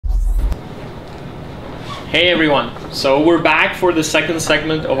Hey everyone, so we're back for the second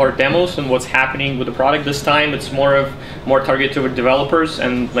segment of our demos and what's happening with the product. This time it's more targeted toward developers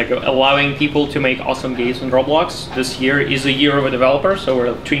and like allowing people to make awesome games on Roblox. This year is a year of a developer, so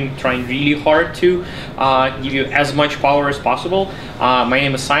we're trying really hard to give you as much power as possible. My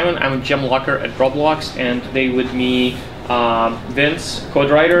name is Simon, I'm a gem locker at Roblox, and today with me Vince, code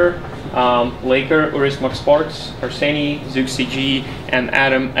writer, Laker, Uris Sparks, Arseni, ZookCG, and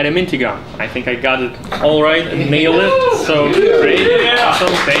Adam Intigon. I think I got it all right and nailed it. So great, awesome.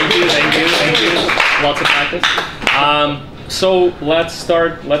 Thank you. Lots of practice. So let's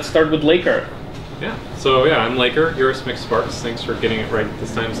start with Laker. I'm Laker, Uris Sparks. Thanks for getting it right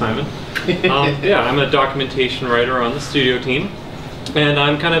this time, Simon. I'm a documentation writer on the studio team, and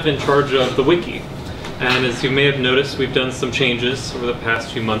I'm kind of in charge of the wiki. And as you may have noticed, we've done some changes over the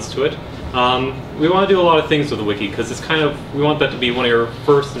past few months to it. We want to do a lot of things with the wiki because we want that to be one of your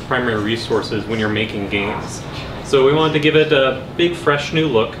first and primary resources when you're making games. So we wanted to give it a big, fresh new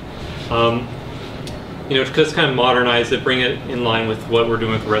look. Just kind of modernize it, bring it in line with what we're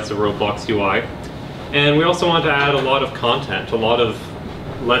doing with the rest of Roblox UI. And we also want to add a lot of content, a lot of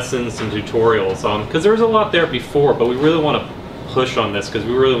lessons and tutorials. Because there was a lot there before, but we really want to push on this because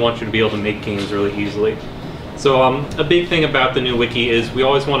we really want you to be able to make games really easily. So a big thing about the new wiki is we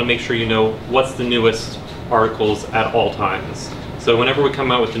always want to make sure you know what's the newest articles at all times. So whenever we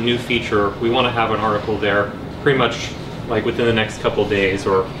come out with a new feature, we want to have an article there pretty much like within the next couple days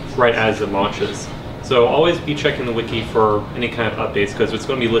or right as it launches. So always be checking the wiki for any kind of updates because it's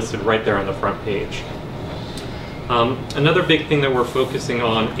going to be listed right there on the front page. Another big thing that we're focusing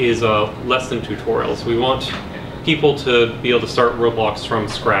on is lesson tutorials. We want people to be able to start Roblox from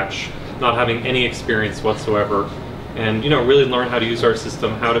scratch, not having any experience whatsoever, and really learn how to use our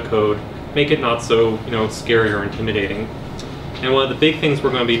system, how to code, make it not so scary or intimidating. And one of the big things we're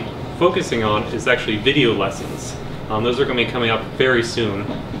going to be focusing on is actually video lessons. Those are going to be coming up very soon,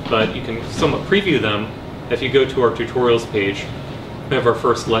 but you can somewhat preview them if you go to our tutorials page. We have our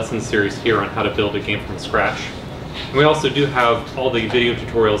first lesson series here on how to build a game from scratch. And we also do have all the video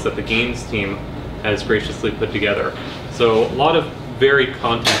tutorials that the games team has graciously put together. So a lot of varied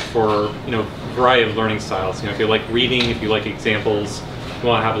content for a variety of learning styles. If you like reading, if you like examples, you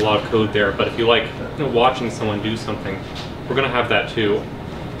want to have a lot of code there. But if you like watching someone do something, we're going to have that too.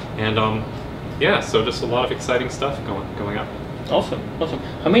 And so just a lot of exciting stuff going up. Awesome.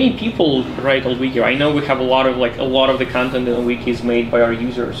 How many people write on wiki? I know we have a lot of the content in the wiki is made by our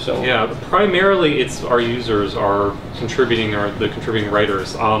users. So yeah, primarily it's our users are contributing, or the contributing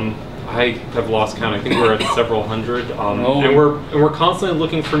writers. I have lost count. I think we're at several hundred, and we're constantly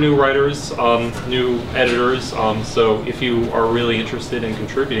looking for new writers, new editors. So if you are really interested in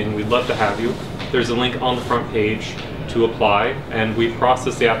contributing, we'd love to have you. There's a link on the front page to apply, and we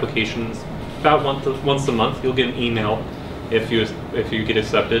process the applications about once a month. You'll get an email if you get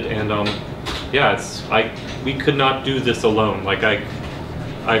accepted, and we could not do this alone. Like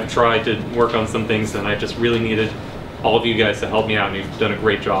I've tried to work on some things, and I just really needed all of you guys to help me out, and you've done a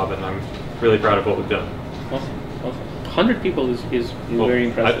great job, and I'm really proud of what we've done. Awesome. 100 people is very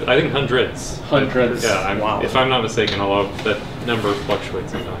impressive. I think hundreds. Hundreds. Wow. If I'm not mistaken, although that number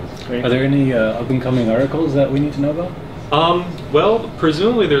fluctuates sometimes. Great. Are there any up-and-coming articles that we need to know about? Well,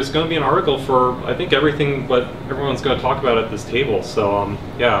 presumably there's going to be an article for, I think, everything what everyone's going to talk about at this table. So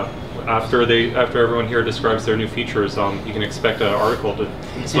after everyone here describes their new features, you can expect an article to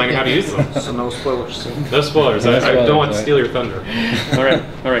explain how to use them. So no spoilers. No spoilers. I don't want to steal your thunder. All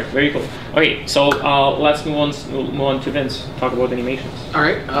right, very cool. Okay, so let's move on to Vince. Talk about animations. All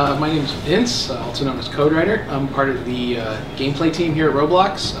right, my name is Vince, also known as Code Writer. I'm part of the gameplay team here at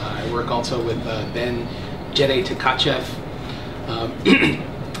Roblox. I work also with Ben Jede Tkachev,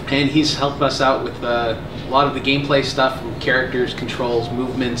 and he's helped us out with a lot of the gameplay stuff, from characters, controls,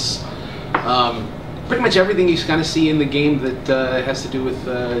 movements, pretty much everything you kind of see in the game that has to do with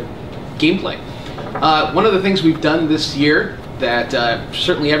gameplay. One of the things we've done this year that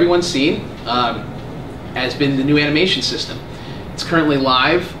certainly everyone's seen has been the new animation system. It's currently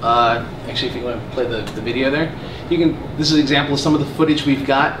live. Actually, if you want to play the video there, this is an example of some of the footage we've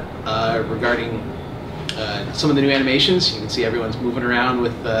got regarding some of the new animations. You can see everyone's moving around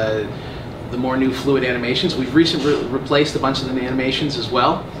with the more new fluid animations. We've recently replaced a bunch of the animations as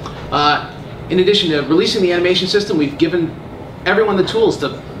well. In addition to releasing the animation system, we've given everyone the tools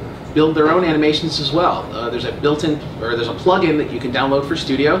to build their own animations as well. There's a plugin that you can download for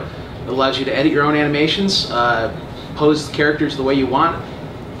Studio that allows you to edit your own animations, pose characters the way you want,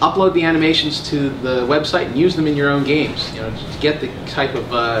 upload the animations to the website and use them in your own games, to get the type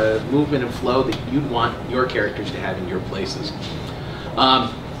of movement and flow that you'd want your characters to have in your places.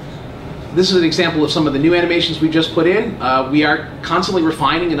 This is an example of some of the new animations we just put in. We are constantly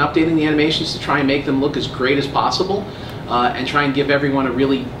refining and updating the animations to try and make them look as great as possible and try and give everyone a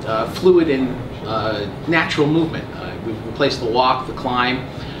really fluid and natural movement. We've replaced the walk, the climb.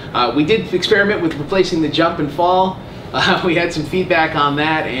 We did experiment with replacing the jump and fall. We had some feedback on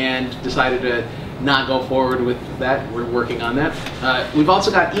that and decided to not go forward with that. We're working on that. We've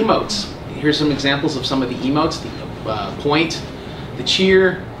also got emotes. Here's some examples of some of the emotes. The point, the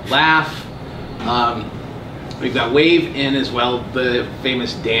cheer, laugh. We've got wave and as well the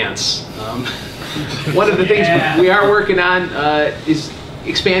famous dance. One of the things we are working on is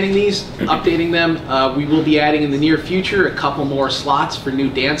expanding these, updating them. We will be adding in the near future a couple more slots for new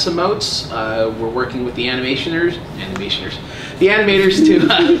dance emotes. We're working with the animators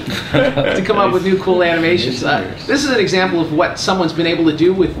to come up with new cool animations. This is an example of what someone's been able to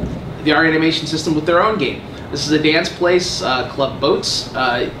do with our animation system with their own game. This is a dance place, Club Boats.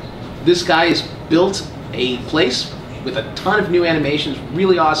 This guy has built a place with a ton of new animations,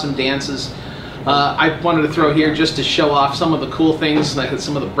 really awesome dances. I wanted to throw here just to show off some of the cool things, like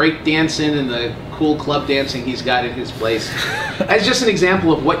some of the break dancing and the cool club dancing he's got in his place. As just an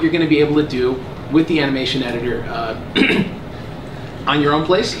example of what you're going to be able to do with the animation editor on your own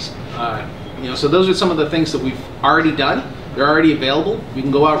places. So those are some of the things that we've already done. They're already available. You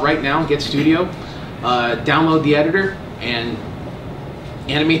can go out right now and get Studio, download the editor, and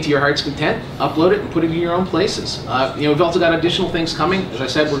animate to your heart's content, upload it, and put it in your own places. We've also got additional things coming. As I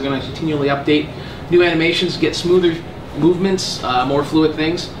said, we're going to continually update new animations, get smoother movements, more fluid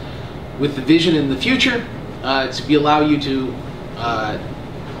things, with the vision in the future to allow you to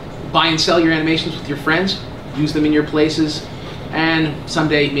buy and sell your animations with your friends, use them in your places, and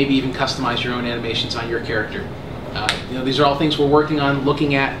someday maybe even customize your own animations on your character. These are all things we're working on,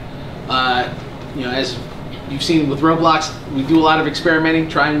 looking at. As you've seen with Roblox, we do a lot of experimenting,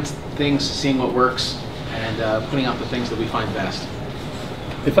 trying things, seeing what works, and putting out the things that we find best.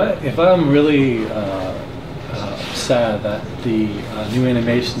 If I'm really sad that the new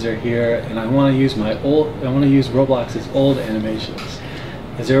animations are here, and I want to use Roblox's old animations,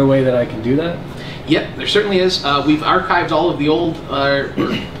 is there a way that I can do that? Yep, there certainly is. We've archived all of the old,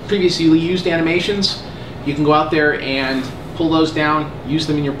 previously used animations. You can go out there and pull those down, use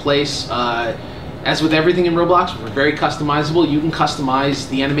them in your place. As with everything in Roblox, we're very customizable. You can customize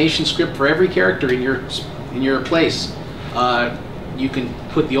the animation script for every character in your place. You can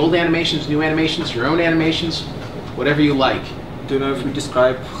put the old animations, new animations, your own animations, whatever you like. Do you know if we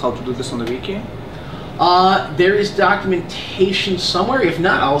describe how to do this on the wiki? There is documentation somewhere. If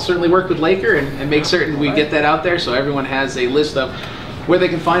not, I'll certainly work with Laker and make certain we get that out there so everyone has a list of where they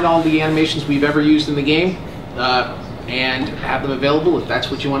can find all the animations we've ever used in the game. And have them available if that's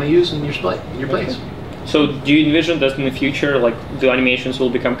what you want to use in your place. So do you envision that in the future, like the animations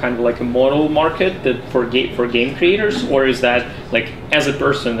will become kind of like a model market that for game creators, or is that like as a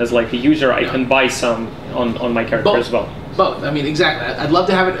person, as like a user, I can buy some on my character as well? Both. I mean, exactly. I'd love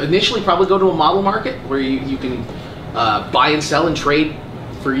to have it initially probably go to a model market where you can buy and sell and trade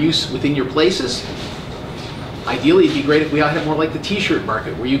for use within your places. Ideally, it'd be great if we had more like the t-shirt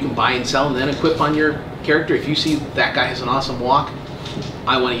market where you can buy and sell and then equip on your character. If you see that guy has an awesome walk,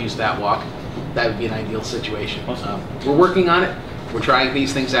 I want to use that walk. That would be an ideal situation. Awesome. We're working on it. We're trying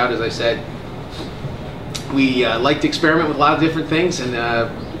these things out, as I said. We like to experiment with a lot of different things, and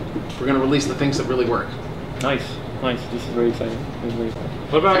we're going to release the things that really work. Nice. This is very exciting.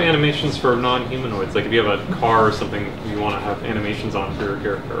 What about animations for non-humanoids? Like if you have a car or something you want to have animations on for your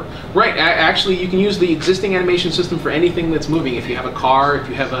character. Right. Actually, you can use the existing animation system for anything that's moving. If you have a car, if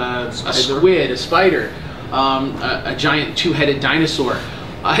you have a squid, a spider, a giant two-headed dinosaur,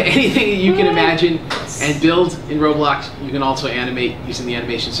 anything that you can imagine and build in Roblox, you can also animate using the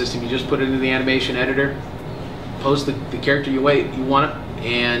animation system. You just put it into the animation editor, post the character you want it,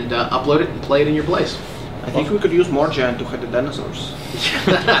 and upload it and play it in your place. I think we could use more giant two-headed dinosaurs.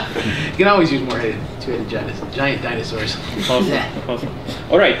 You can always use more two-headed giant dinosaurs. Awesome.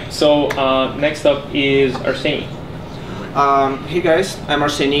 All right, so next up is Arseny. Hey guys, I'm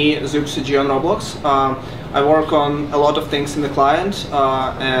Arseny, ZUXCG on Roblox. I work on a lot of things in the client,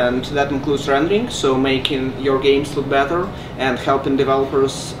 and that includes rendering, so making your games look better and helping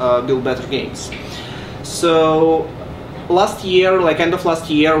developers build better games. So last year, like end of last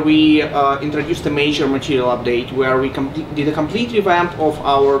year, we introduced a major material update where we did a complete revamp of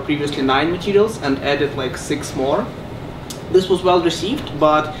our previously 9 materials and added like 6 more. This was well received,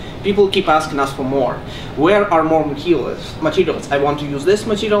 but people keep asking us for more. Where are more materials? I want to use this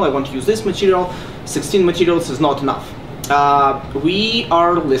material, I want to use this material. 16 materials is not enough. We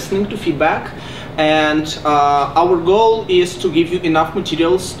are listening to feedback, And our goal is to give you enough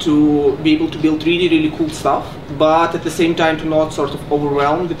materials to be able to build really cool stuff, but at the same time to not sort of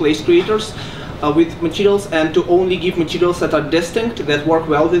overwhelm the place creators with materials, and to only give materials that are distinct, that work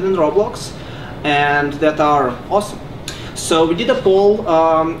well within Roblox, and that are awesome. So we did a poll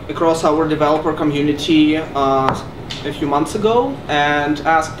across our developer community a few months ago and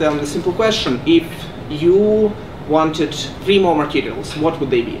asked them the simple question: if you wanted 3 more materials, what would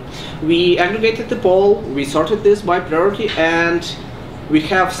they be? We aggregated the poll, we sorted this by priority, and we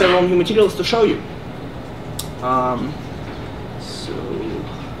have several new materials to show you.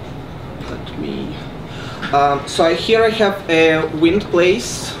 So here I have a wind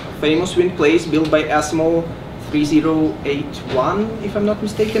place, famous wind place built by Asimo 3081, if I'm not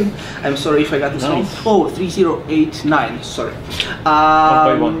mistaken. I'm sorry if I got this wrong. Oh, 3089, sorry.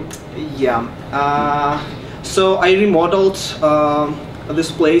 Yeah. So I remodeled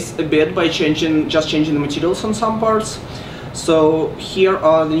this place a bit by just changing the materials on some parts. So here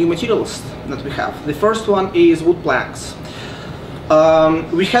are the new materials that we have. The first one is wood planks.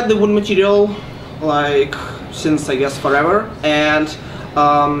 We had the wood material like since, I guess, forever, and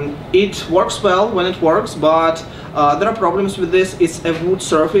it works well when it works, but there are problems with this. It's a wood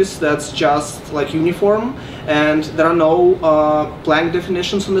surface that's just like uniform, and there are no plank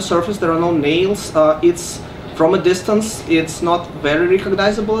definitions on the surface, there are no nails. It's from a distance, it's not very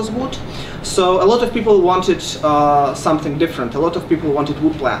recognizable as wood. So a lot of people wanted something different. A lot of people wanted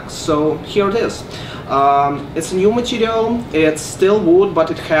wood planks. So here it is. It's a new material, it's still wood,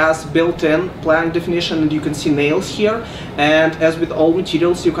 but it has built-in plank definition, and you can see nails here. And as with all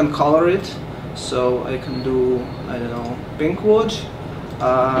materials, you can color it. So I can do, I don't know, pink wood.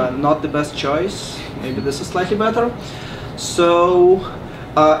 Not the best choice. Maybe this is slightly better. So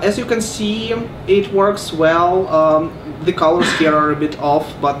as you can see, it works well. The colors here are a bit off,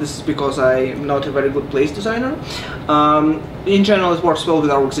 but this is because I'm not a very good place designer. In general, it works well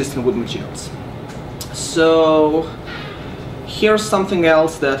with our existing wood materials. So here's something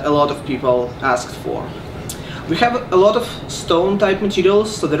else that a lot of people asked for. We have a lot of stone type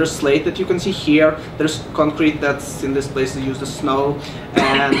materials, so there is slate that you can see here, there's concrete that's in this place to use the snow,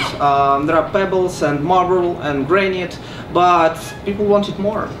 and there are pebbles and marble and granite, but people wanted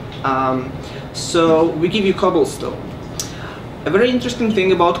more. So we give you cobblestone. A very interesting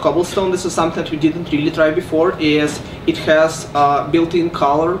thing about cobblestone, this is something that we didn't really try before, is it has built-in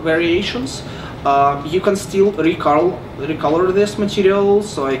color variations. You can still recolor this material,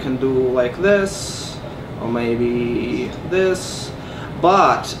 so I can do like this, or maybe this,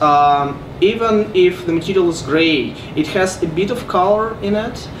 but even if the material is gray, it has a bit of color in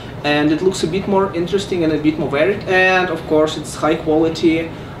it, and it looks a bit more interesting and a bit more varied, and of course it's high quality,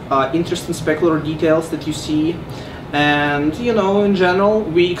 interesting specular details that you see. And you know, in general,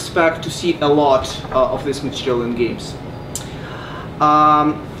 we expect to see a lot of this material in games.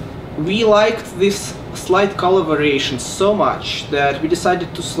 We liked this slight color variation so much that we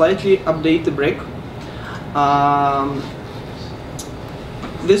decided to slightly update the brick.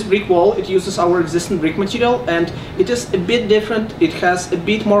 This brick wall, it uses our existing brick material, and it is a bit different. It has a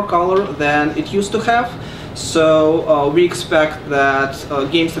bit more color than it used to have. So we expect that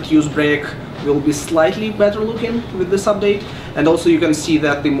games that use brick will be slightly better looking with this update. And also you can see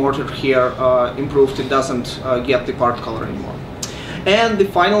that the mortar here improved. It doesn't get the part color anymore. And the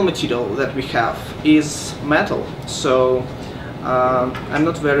final material that we have is metal. So I'm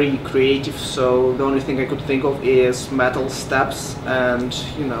not very creative, so the only thing I could think of is metal steps and,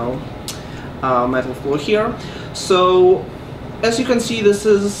 you know, metal floor here. So as you can see, this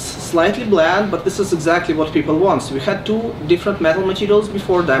is slightly bland, but this is exactly what people want. So we had 2 different metal materials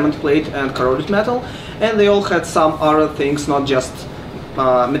before, diamond plate and corroded metal, and they all had some other things, not just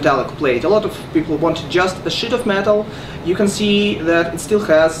metallic plate. A lot of people wanted just a sheet of metal. You can see that it still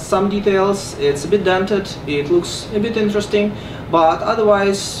has some details, it's a bit dented, it looks a bit interesting, but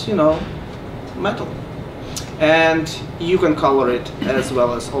otherwise, you know, metal. And you can color it as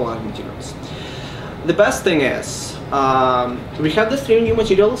well as all other materials. The best thing is, we have the 3 new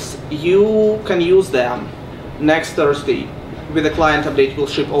materials. You can use them next Thursday. With the client update, we'll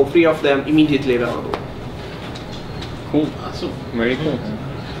ship all 3 of them immediately available. Cool. Awesome. Very cool.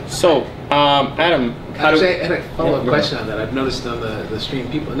 So, Adam, I had a follow-up question on that. I've noticed on the stream,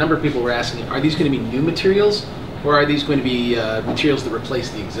 a number of people were asking, are these going to be new materials, or are these going to be materials that replace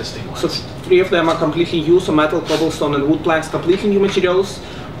the existing ones? So 3 of them are completely new, so metal, cobblestone, and wood planks, completely new materials.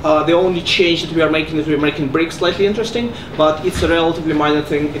 The only change that we are making is we're making brick slightly interesting, but it's a relatively minor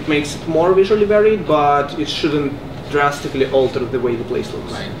thing. It makes it more visually varied, but it shouldn't drastically alter the way the place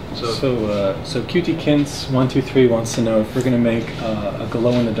looks. Right. So QT Kints 123 wants to know if we're going to make a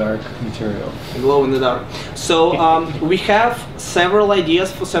glow-in-the-dark material. Glow in the dark. So we have several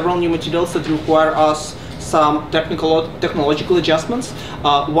ideas for several new materials that require us some technological adjustments.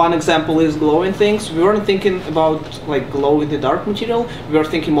 One example is glowing things. We weren't thinking about like glow in the dark material. We were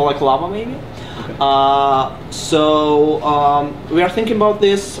thinking more like lava maybe. Okay. We are thinking about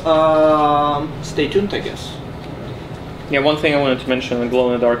this. Stay tuned, I guess. Yeah, one thing I wanted to mention on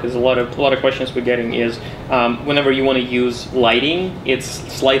glow in the dark is a lot of questions we're getting is whenever you want to use lighting, it's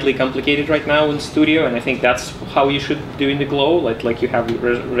slightly complicated right now in Studio, and I think that's how you should do in the glow, like you have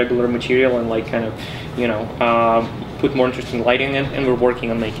regular material and like kind of, you know, put more interesting lighting in, and we're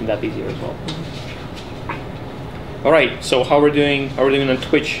working on making that easier as well. All right, so how we're doing on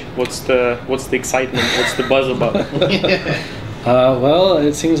Twitch? What's the excitement? What's the buzz about? Well,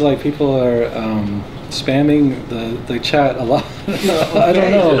 it seems like people are spamming the chat a lot. I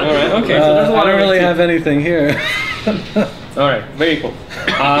don't know. All right, okay. So there's a lot I don't really of have anything here. All right, very cool.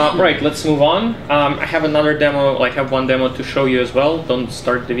 Right, let's move on. I have another demo. I have one demo to show you as well. Don't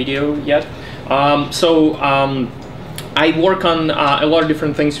start the video yet. I work on a lot of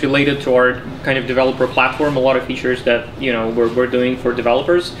different things related to our kind of developer platform, a lot of features that, you know, we're doing for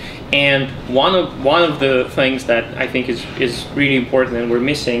developers. And one of the things that I think is really important and we're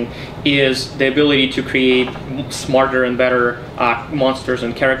missing is the ability to create smarter and better monsters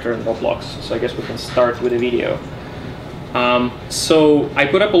and characters in Roblox. So I guess we can start with a video. So I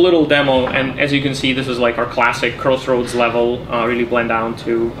put up a little demo, and as you can see, this is like our classic Crossroads level, really blend down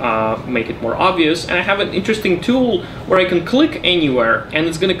to make it more obvious. And I have an interesting tool where I can click anywhere, and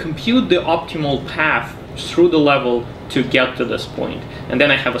it's going to compute the optimal path through the level to get to this point. And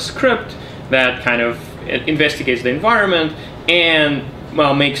then I have a script that kind of investigates the environment and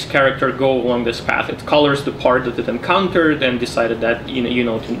makes character go along this path. It colors the part that it encountered and decided that you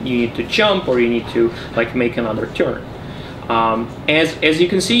need to jump or you need to like make another turn. As you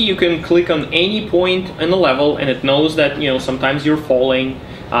can see, you can click on any point in the level, and it knows that sometimes you're falling,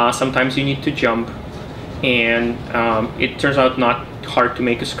 sometimes you need to jump, and it turns out not hard to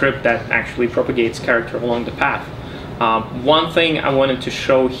make a script that actually propagates character along the path. One thing I wanted to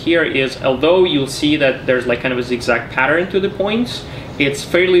show here is, although you'll see that there's like kind of a zigzag pattern to the points, it's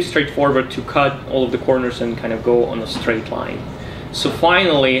fairly straightforward to cut all of the corners and kind of go on a straight line. So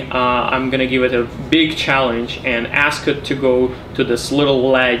finally, I'm going to give it a big challenge and ask it to go to this little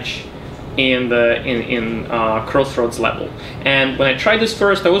ledge in Crossroads level. And when I tried this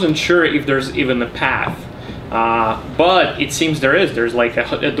first, I wasn't sure if there's even a path. But it seems there is. There's like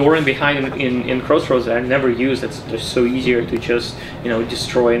a door in behind in Crossroads that I've never used. It's just so easier to just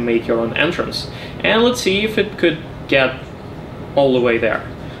destroy and make your own entrance. And let's see if it could get all the way there.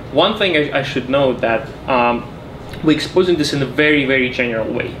 One thing I should note that we're exposing this in a very, very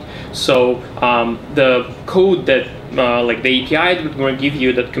general way. So the code that, like the API that we're going to give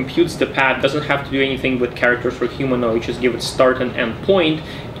you that computes the path doesn't have to do anything with characters or humanoid. Just give it start and end point,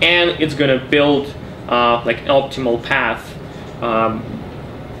 and it's going to build like an optimal path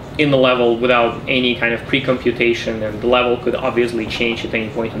in the level without any kind of pre-computation, and the level could obviously change at any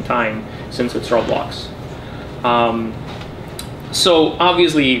point in time since it's Roblox. So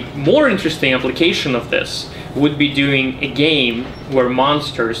obviously, more interesting application of this would be doing a game where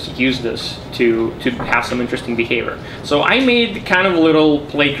monsters use this to have some interesting behavior. So I made kind of a little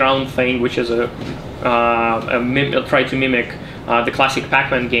playground thing, which is try to mimic the classic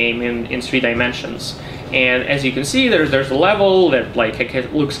Pac-Man game in 3 dimensions. And as you can see, there's a level that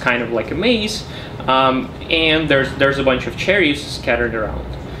it looks kind of like a maze, and there's a bunch of cherries scattered around.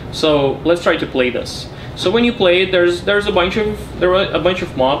 So let's try to play this. So when you play it, there are a bunch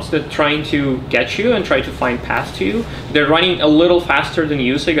of mobs that are trying to get you and try to find paths to you. They're running a little faster than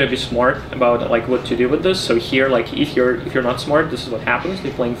you, so you gotta be smart about like what to do with this. So here, like if you're not smart, this is what happens.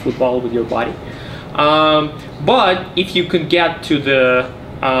 They're playing football with your body. But if you could get to the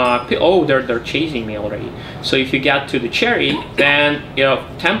oh, they're chasing me already. So if you get to the cherry, then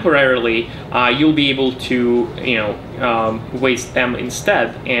temporarily you'll be able to waste them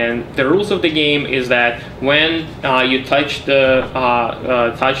instead. And the rules of the game is that when you touch the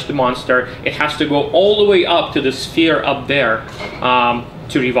monster, it has to go all the way up to the sphere up there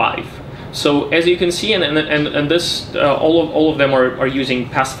to revive. So as you can see, and this all of them are using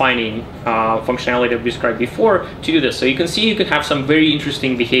pathfinding functionality that we described before to do this. So you can see you can have some very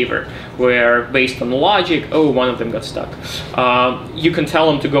interesting behavior where, based on the logic, oh, one of them got stuck. You can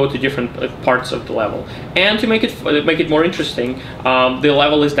tell them to go to different parts of the level, and to make it more interesting, the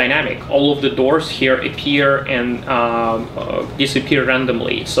level is dynamic. All of the doors here appear and disappear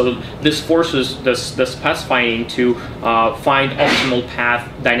randomly. So this forces this pathfinding to find optimal path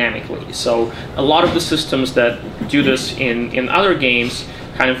dynamically. So a lot of the systems that do this in other games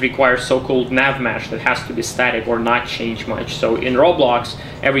kind of require so-called nav mesh that has to be static or not change much. So in Roblox,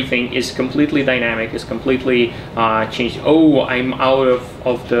 everything is completely dynamic, is completely changed. Oh, I'm out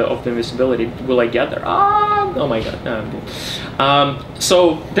of the visibility. Will I get there? Oh my god. No, I'm good.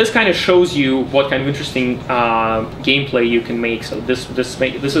 So this kind of shows you what kind of interesting gameplay you can make. So this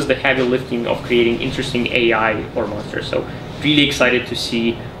is the heavy lifting of creating interesting AI or monsters. So really excited to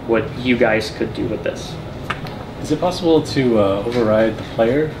see what you guys could do with this. Is it possible to override the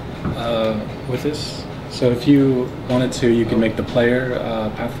player with this? So if you wanted to, you can make the player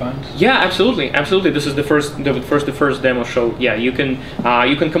pathfind? Yeah, absolutely, absolutely. This is the first demo show. Yeah, you can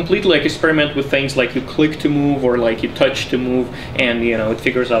completely like experiment with things like you click to move or like you touch to move, and it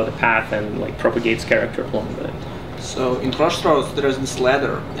figures out the path and like propagates character along with it. So in Crossroads there is this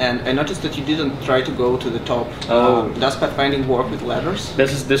ladder, and I noticed that you didn't try to go to the top. Does pathfinding work with ladders?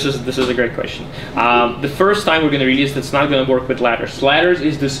 This is a great question. The first time we're going to release, it's not going to work with ladders. Ladders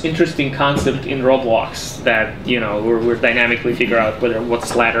is this interesting concept in Roblox that we're dynamically figure out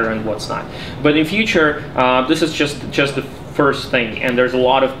what's ladder and what's not. But in future, this is just the first thing, and there's a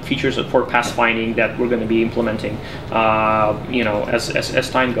lot of features for pathfinding that we're going to be implementing as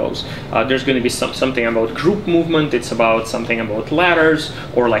time goes. There's going to be something about group movement. It's about something about ladders,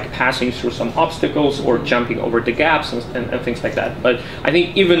 or like passing through some obstacles, or jumping over the gaps and things like that. But I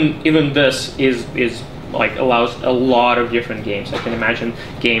think even this is like allows a lot of different games. I can imagine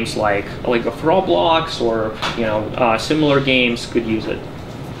games like League of Roblox or similar games could use it.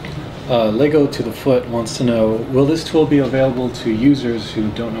 Lego to the Foot wants to know, will this tool be available to users who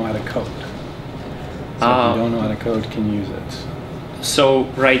don't know how to code? So if you don't know how to code, can you use it? So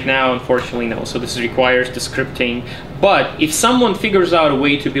right now, unfortunately, no. So this requires the scripting. But if someone figures out a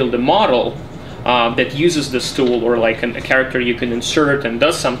way to build a model that uses this tool, or like a character you can insert and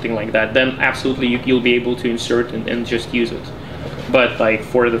does something like that, then absolutely you'll be able to insert and just use it. Okay. But like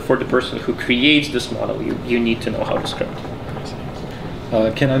for the person who creates this model, you need to know how to script.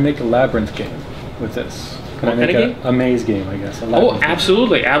 Can I make a labyrinth game with this? Can I make a maze game, I guess? Oh,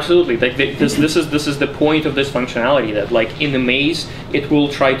 absolutely, absolutely. Like this is the point of this functionality, that like in the maze, it will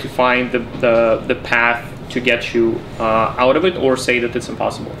try to find the path to get you out of it, or say that it's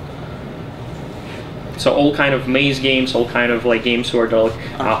impossible. So all kind of maze games, all kind of like games where there are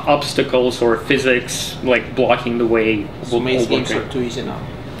like, obstacles or physics like blocking the way. So maze games are too easy now.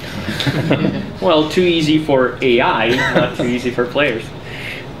 Well, too easy for AI, not too easy for players.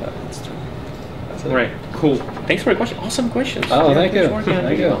 That's true. That's All right, cool. Thanks for the question. Awesome questions. Oh, thank you.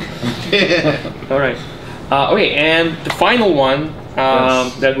 Thank you. All right. Okay, and the final one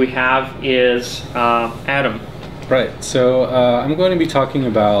that we have is Adam. Right. So I'm going to be talking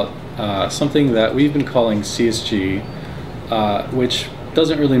about something that we've been calling CSG, which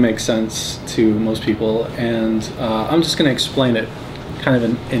doesn't really make sense to most people, and I'm just going to explain it kind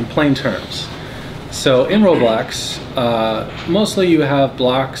of in plain terms. So in Roblox, mostly you have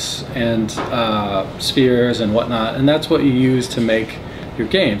blocks and spheres and whatnot, and that's what you use to make your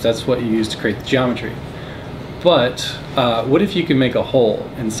games. That's what you use to create the geometry. But what if you could make a hole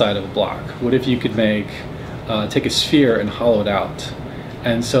inside of a block? What if you could take a sphere and hollow it out?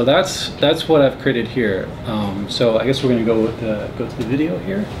 And so that's what I've created here. So I guess we're going to go to the video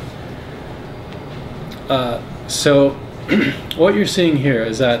here. So what you're seeing here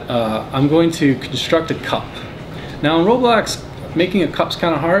is that I'm going to construct a cup. Now in Roblox, making a cup's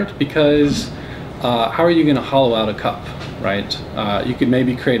kind of hard because how are you going to hollow out a cup, right? You could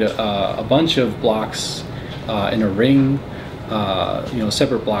maybe create a bunch of blocks in a ring,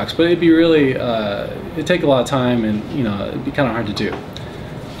 separate blocks, but it'd be really it'd take a lot of time, and it'd be kind of hard to do.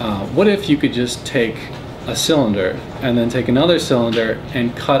 What if you could just take a cylinder and then take another cylinder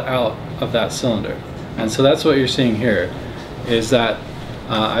and cut out of that cylinder? And so that's what you're seeing here, is that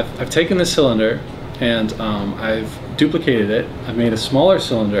I've taken the cylinder and I've duplicated it. I've made a smaller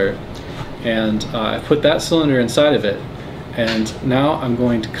cylinder and I've put that cylinder inside of it, and now I'm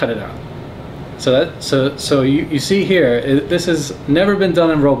going to cut it out. So you see here, this has never been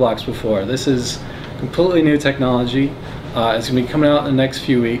done in Roblox before. This is completely new technology. It's going to be coming out in the next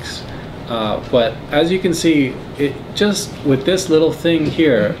few weeks. But as you can see, it just with this little thing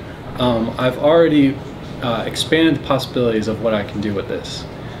here, I've already expanded the possibilities of what I can do with this.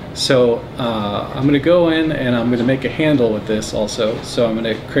 So I'm going to go in and I'm going to make a handle with this also. So I'm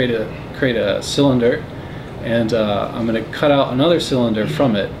going to create a cylinder, and I'm going to cut out another cylinder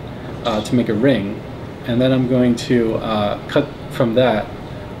from it to make a ring, and then I'm going to cut from that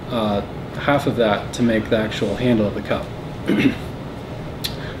half of that to make the actual handle of the cup.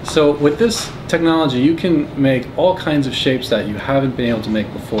 So with this technology, you can make all kinds of shapes that you haven't been able to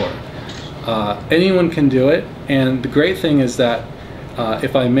make before. Anyone can do it, and the great thing is that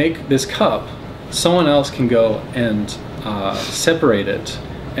if I make this cup, someone else can go and separate it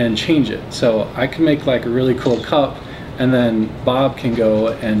and change it. So I can make like a really cool cup, and then Bob can go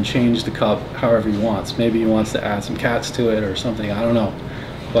and change the cup however he wants. Maybe he wants to add some cats to it or something, I don't know.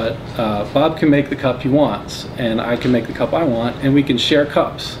 But Bob can make the cup he wants, and I can make the cup I want, and we can share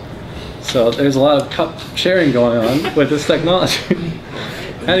cups. So there's a lot of cup sharing going on with this technology.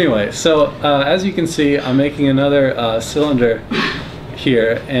 Anyway, so as you can see, I'm making another cylinder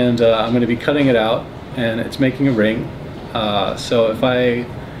here, and I'm going to be cutting it out, and it's making a ring. So if I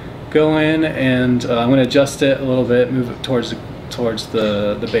go in and I'm going to adjust it a little bit, move it towards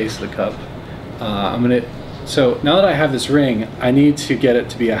the base of the cup. So now that I have this ring, I need to get it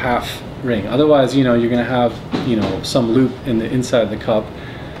to be a half ring. Otherwise, you know, you're going to have, you know, some loop in the inside of the cup.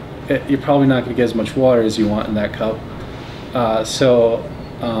 You're probably not going to get as much water as you want in that cup. I'm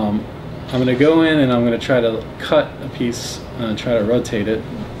going to go in and I'm going to try to cut a piece and try to rotate it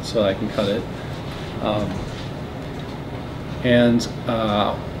so I can cut it.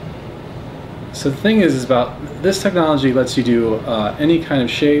 So the thing is about this technology lets you do any kind of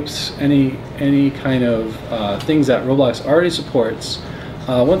shapes, any kind of things that Roblox already supports.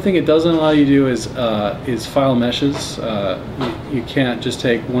 One thing it doesn't allow you to do is file meshes. You can't just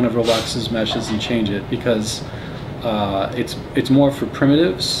take one of Roblox's meshes and change it, because it's more for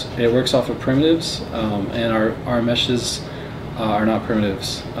primitives. It works off of primitives, and our meshes are not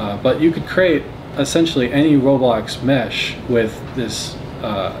primitives. But you could create essentially any Roblox mesh with this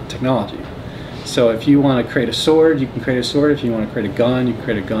technology. So if you want to create a sword, you can create a sword. If you want to create a gun, you can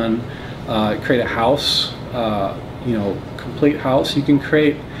create a gun. Create a house, you know, complete house. You can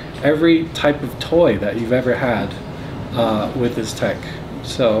create every type of toy that you've ever had with this tech.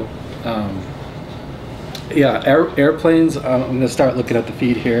 So yeah, airplanes. I'm going to start looking at the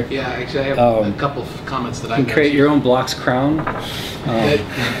feed here. Yeah, actually, I have a couple of comments that I can create your own Blox crown.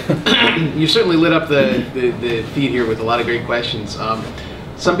 You certainly lit up the feed here with a lot of great questions.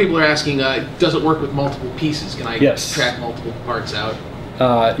 Some people are asking, does it work with multiple pieces? Can I subtract multiple parts out?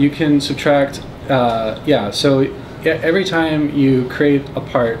 You can subtract, yeah, so every time you create a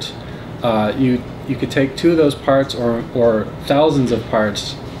part, you could take two of those parts or thousands of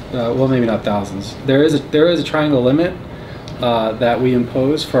parts, well, maybe not thousands. There is a triangle limit that we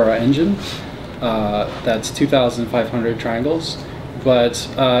impose for our engine. That's 2,500 triangles. But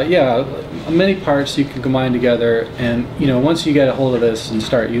yeah, many parts you can combine together, and you know, once you get a hold of this and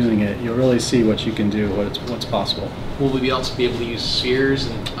start using it, you'll really see what you can do, what's possible. Will we also be able to use spheres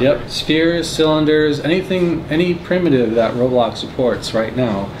and Yep, spheres, cylinders, anything, any primitive that Roblox supports right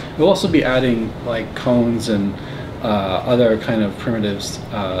now. We'll also be adding like cones and other kind of primitives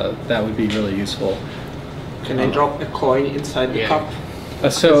that would be really useful. Can I drop a coin inside the cup?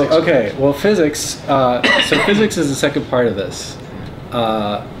 So okay, well, physics. So physics is the second part of this.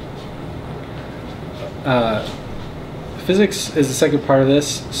 Physics is the second part of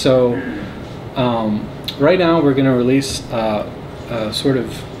this. So right now we're going to release sort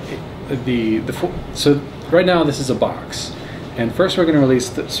of so right now this is a box, and first we're going to release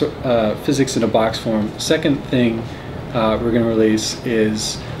the, physics in a box form. Second thing we're going to release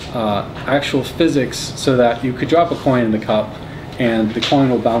is actual physics, so that you could drop a coin in the cup and the coin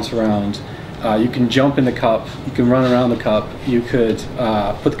will bounce around. You can jump in the cup, you can run around the cup, you could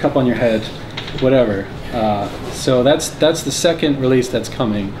put the cup on your head, whatever. So that's the second release that's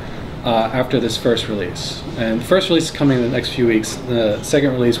coming after this first release. And the first release is coming in the next few weeks. The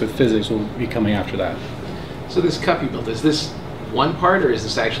second release with physics will be coming after that. So this cup you built, is this one part, or is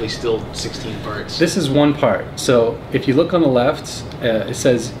this actually still 16 parts? This is one part. So if you look on the left, it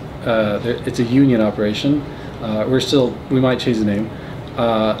says it's a union operation. We might change the name.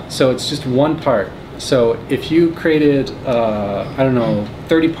 So it's just one part. So if you created, I don't know,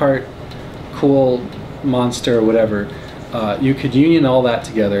 30-part cool monster or whatever, you could union all that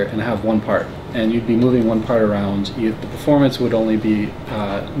together and have one part, and you'd be moving one part around. The performance would only be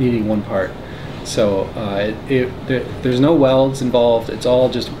needing one part. So there's no welds involved. It's all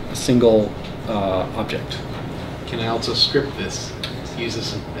just a single object. Can I also script this? use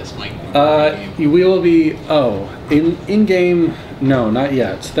this as my. We will be. Oh, in game. No, not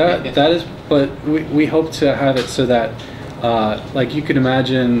yet. That is. But we hope to have it so that, like you could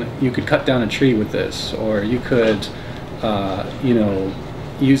imagine, you could cut down a tree with this, or you could, you know,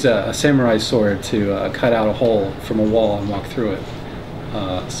 use a samurai sword to cut out a hole from a wall and walk through it.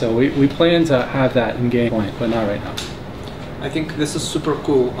 So we plan to have that in game point, but not right now. I think this is super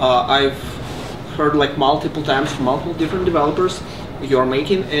cool. I've heard like multiple times from multiple different developers. You're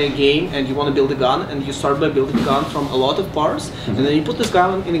making a game and you want to build a gun, and you start by building a gun from a lot of parts, and then you put this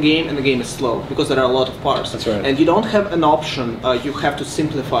gun in a game, and the game is slow because there are a lot of parts. That's right. And you don't have an option. You have to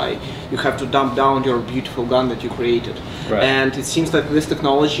simplify. You have to dump down your beautiful gun that you created. Right. And it seems that this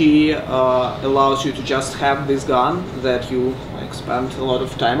technology allows you to just have this gun that you spend a lot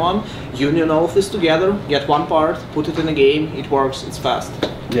of time on, union all of this together, get one part, put it in a game, it works, it's fast.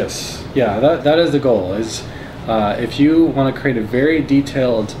 Yes. Yeah, that is the goal. Is if you want to create a very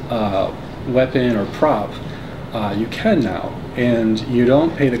detailed weapon or prop, you can now, and you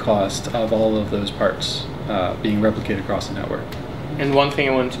don't pay the cost of all of those parts being replicated across the network. And one thing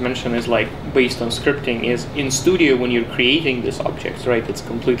I wanted to mention is, like, based on scripting, is in Studio when you're creating these objects, right? It's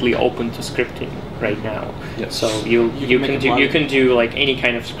completely open to scripting right now. Yes. So you can do like any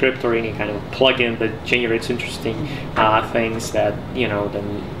kind of script or any kind of plugin that generates interesting things that, you know,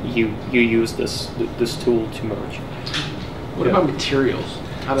 then you use this tool to merge. What about materials?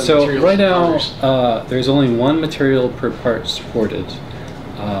 How do So materials right now others? there's only one material per part supported.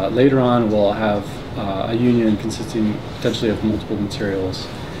 Later on we'll have a union consisting potentially of multiple materials,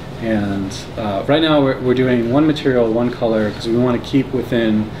 and right now we're doing one material, one color, because we want to keep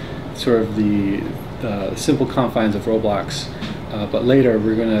within sort of the simple confines of Roblox. But later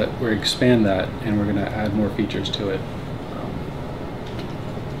we're expand that, and we're gonna add more features to it.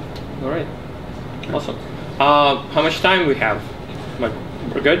 All right. Awesome. How much time we have? Like,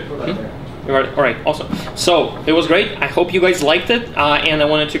 we're good? All right, awesome. So it was great. I hope you guys liked it, and I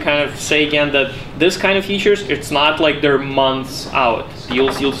wanted to kind of say again that this kind of features, it's not like they're months out.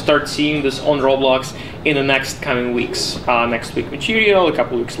 You'll start seeing this on Roblox in the next coming weeks. Next week material, a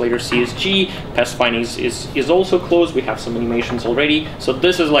couple weeks later CSG. Test finding is also closed. We have some animations already. So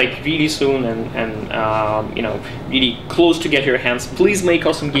this is like really soon and you know, really close to get your hands. Please make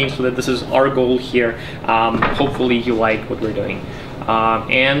awesome games with it. This is our goal here. Hopefully you like what we're doing.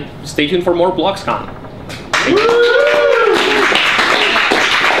 And stay tuned for more BLOXcon. Thank you.